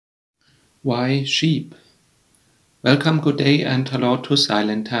Why sheep? Welcome, good day, and hello to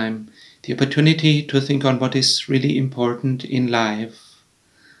Silent Time, the opportunity to think on what is really important in life.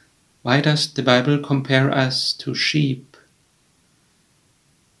 Why does the Bible compare us to sheep?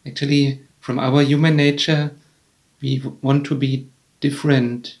 Actually, from our human nature, we want to be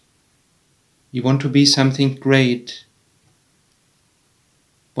different. We want to be something great.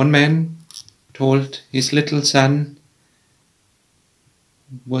 One man told his little son,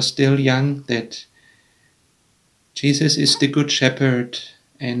 who was still young, that Jesus is the good shepherd,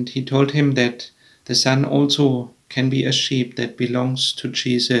 and he told him that the son also can be a sheep that belongs to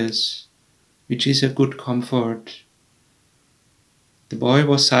Jesus, which is a good comfort. The boy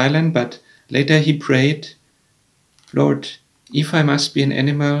was silent, but later he prayed, Lord, if I must be an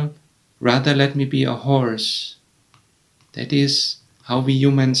animal, rather let me be a horse. That is how we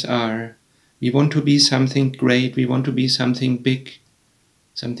humans are. We want to be something great, we want to be something big,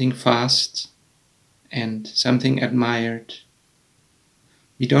 something fast, and something admired.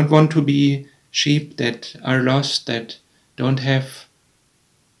 We don't want to be sheep that are lost, that don't have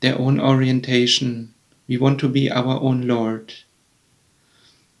their own orientation. We want to be our own Lord.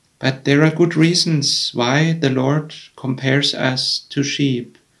 But there are good reasons why the Lord compares us to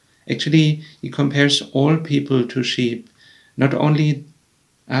sheep. Actually, He compares all people to sheep, not only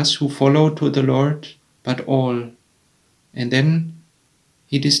us who follow to the Lord, but all. And then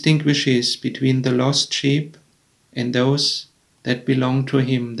He distinguishes between the lost sheep and those that belong to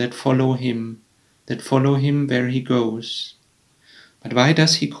Him, that follow Him where He goes. But why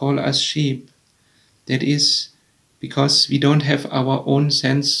does He call us sheep? That is because we don't have our own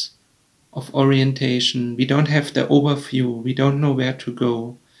sense of orientation. We don't have the overview. We don't know where to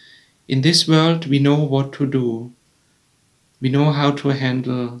go. In this world, we know what to do. We know how to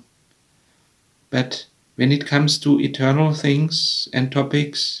handle. But when it comes to eternal things and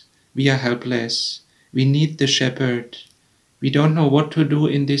topics, we are helpless. We need the shepherd. We don't know what to do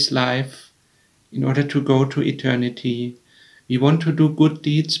in this life in order to go to eternity. We want to do good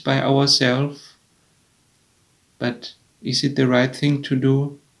deeds by ourselves, but is it the right thing to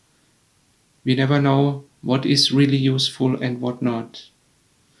do? We never know what is really useful and what not.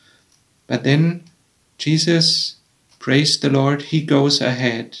 But then Jesus, praise the Lord, He goes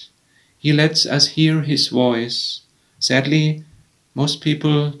ahead. He lets us hear His voice. Sadly, most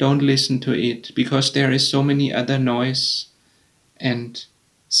people don't listen to it because there is so many other noise and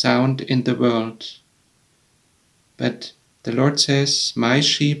sound in the world. But the Lord says, my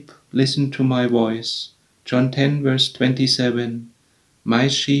sheep listen to my voice. John 10 verse 27, my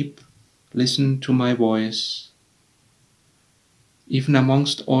sheep listen to my voice. Even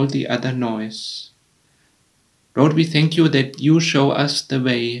amongst all the other noise. Lord, we thank You that You show us the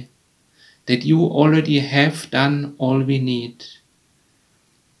way, that You already have done all we need.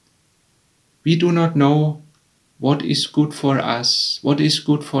 We do not know what is good for us, what is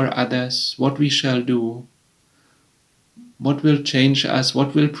good for others, what we shall do, what will change us,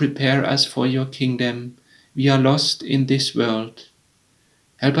 what will prepare us for Your kingdom. We are lost in this world.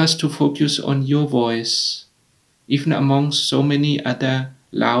 Help us to focus on Your voice, even amongst so many other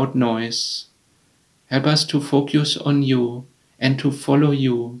loud noise. Help us to focus on You and to follow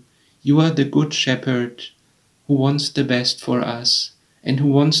You. You are the good shepherd who wants the best for us and who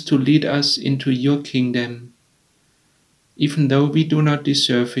wants to lead us into Your kingdom. Even though we do not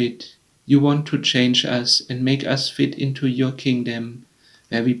deserve it, You want to change us and make us fit into Your kingdom,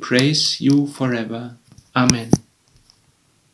 where we praise You forever. Amen.